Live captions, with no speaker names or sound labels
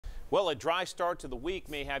Well, a dry start to the week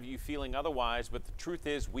may have you feeling otherwise, but the truth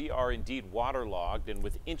is we are indeed waterlogged, and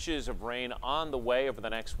with inches of rain on the way over the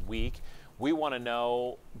next week, we want to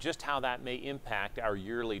know just how that may impact our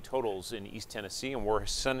yearly totals in East Tennessee, and we're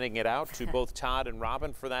sending it out to both Todd and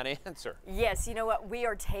Robin for that answer. Yes, you know what? We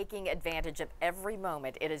are taking advantage of every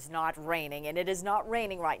moment. It is not raining, and it is not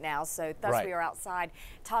raining right now, so thus we are outside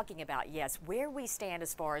talking about, yes, where we stand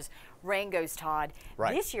as far as rain goes, Todd,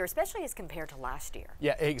 this year, especially as compared to last year.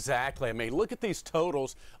 Yeah, exactly. I mean, look at these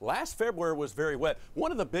totals. Last February was very wet.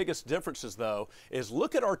 One of the biggest differences, though, is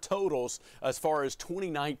look at our totals as far as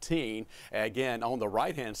 2019. Again, on the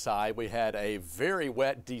right-hand side, we had a very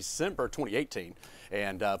wet December 2018.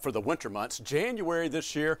 And for the winter months, January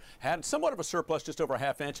this year had somewhat of a surplus, just over a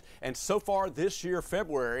half inch. And so far this year,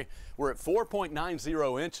 February, we're at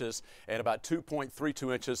 4.90 inches and about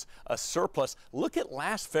 2.32 inches a surplus. Look at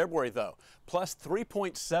last February, though, plus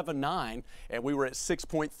 3.79, and we were at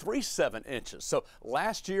 6.37 inches. So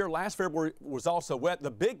last February was also wet. The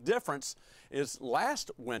big difference is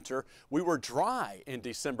last winter, we were dry in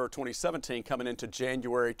December 2017 coming into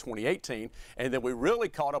January 2018, and then we really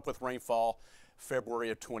caught up with rainfall February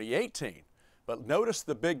of 2018. But notice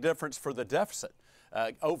the big difference for the deficit.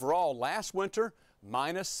 Overall, last winter,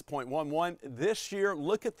 minus 0.11. This year,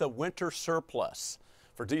 look at the winter surplus.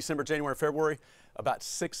 For December, January, February, about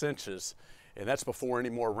 6 inches, and that's before any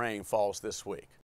more rain falls this week.